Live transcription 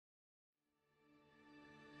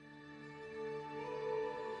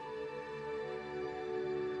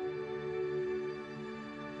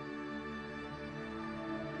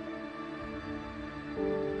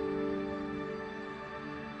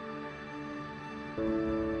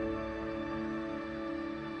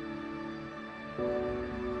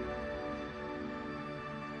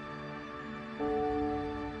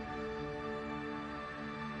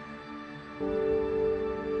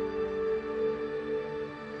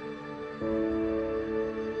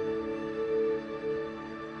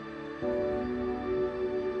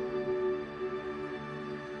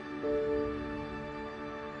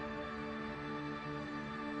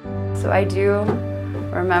So I do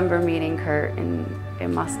remember meeting Kurt, and it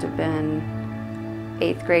must have been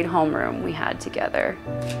 8th grade homeroom we had together.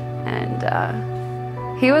 And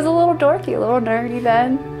he was a little dorky, a little nerdy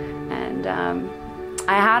then, and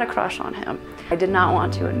I had a crush on him. I did not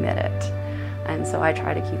want to admit it, and so I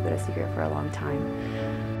tried to keep it a secret for a long time.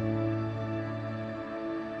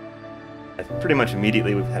 Pretty much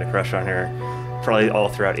immediately we've had a crush on her, probably all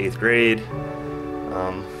throughout 8th grade.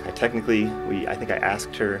 I think I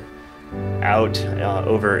asked her out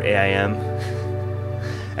over AIM,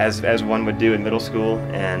 as one would do in middle school,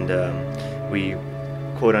 and we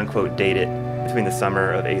quote-unquote dated between the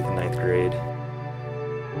summer of 8th and 9th grade.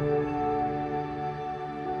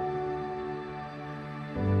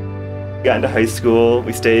 Got into high school,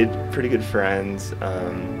 we stayed pretty good friends,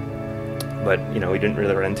 but we didn't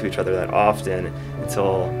really run into each other that often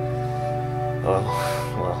until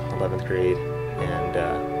 11th grade, and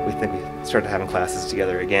we started having classes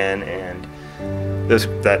together again, and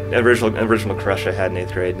that original crush I had in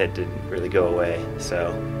 8th grade, and it didn't really go away.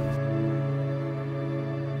 So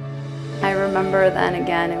I remember then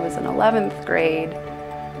again, it was in 11th grade,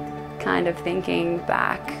 kind of thinking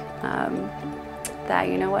back that,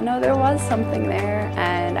 you know what, no, there was something there.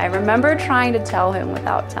 And I remember trying to tell him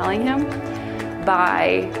without telling him.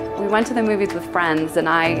 We went to the movies with friends, and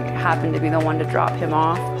I happened to be the one to drop him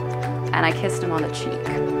off, and I kissed him on the cheek.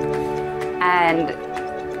 And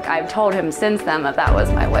I've told him since then that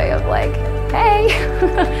was my way of like, hey.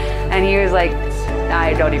 And he was like,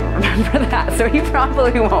 I don't even remember that, so he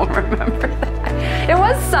probably won't remember that. It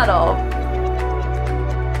was subtle.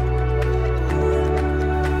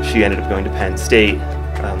 She ended up going to Penn State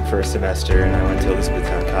for a semester, and I went to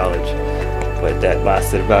Elizabethtown College. But that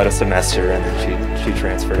lasted about a semester, and then she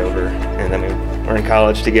transferred over, and then we were in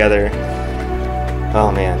college together.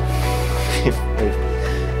 Oh man,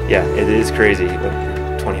 yeah, it is crazy.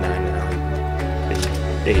 We're 29 now, we've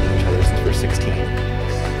been dating each other since we're 16.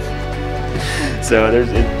 So it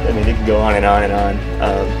can go on and on and on.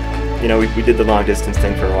 We did the long distance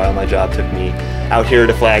thing for a while. My job took me out here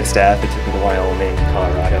to Flagstaff. It took me to Wyoming,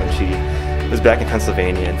 Colorado, and she was back in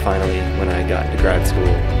Pennsylvania. And finally, when I got into grad school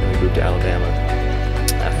and we moved to Alabama,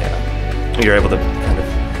 we were able to kind of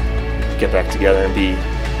get back together and be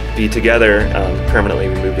together permanently.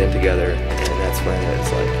 We moved in together, and that's when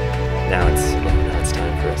it's like, now it's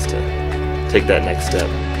time for us to take that next step.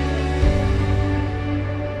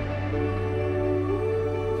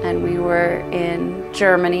 And we were in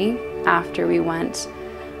Germany after we went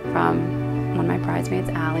from one of my bridesmaids,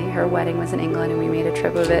 Allie. Her wedding was in England, and we made a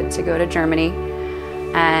trip of it to go to Germany.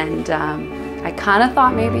 And I kind of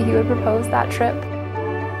thought maybe he would propose that trip.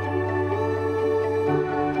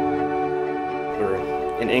 We were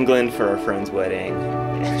in England for our friend's wedding.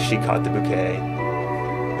 She caught the bouquet.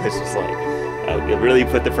 It's just like, it really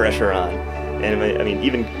put the pressure on. And I mean,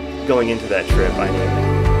 even going into that trip, I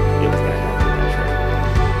knew it was going to happen.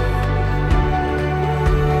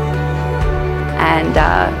 And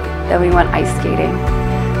then we went ice skating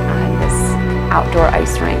on this outdoor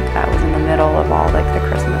ice rink that was in the middle of all like the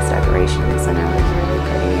Christmas decorations, and it was really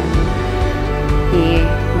pretty. And he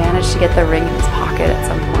managed to get the ring in his pocket at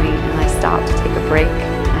some point, and I stopped to take a break,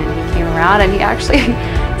 and he came around and he actually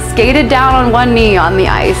skated down on one knee on the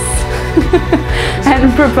ice and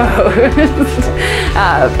proposed.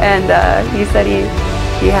 He said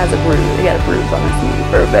he has a bruise. He had a bruise on his knee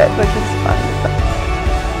for a bit, which is fun.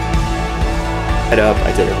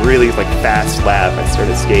 I did a really fast lap. I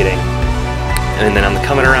started skating, and then I'm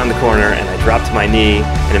coming around the corner, and I dropped to my knee,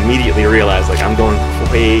 and immediately realized I'm going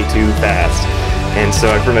way too fast. And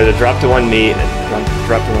so I permitted to drop to one knee, and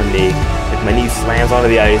drop to one knee. My knee slams onto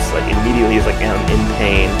the ice. Immediately, I'm in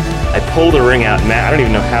pain. I pull the ring out, and I don't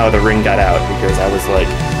even know how the ring got out because I was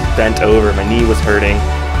bent over. My knee was hurting.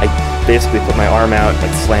 I basically put my arm out,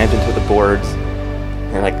 slammed into the boards.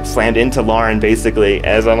 And slammed into Lauren basically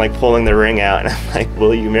as I'm pulling the ring out, and I'm like,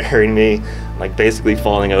 will you marry me? I'm basically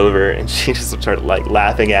falling over, and she just started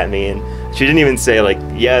laughing at me, and she didn't even say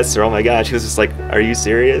yes or oh my god. She was just like, are you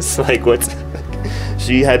serious? What's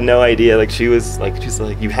she had no idea. She was she's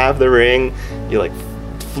like, you have the ring, you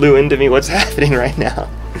flew into me, what's happening right now?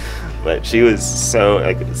 But she was so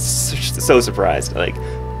so surprised.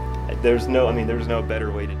 There was no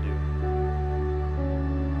better way to do it.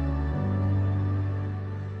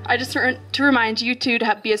 I just want to remind you two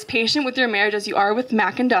to be as patient with your marriage as you are with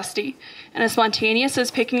Mac and Dusty, and as spontaneous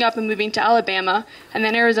as picking up and moving to Alabama, and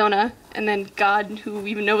then Arizona, and then God, who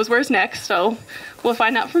even knows where's next, so we'll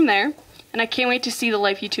find out from there. And I can't wait to see the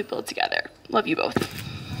life you two build together. Love you both.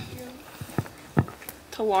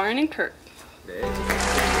 To Lauren and Kurt.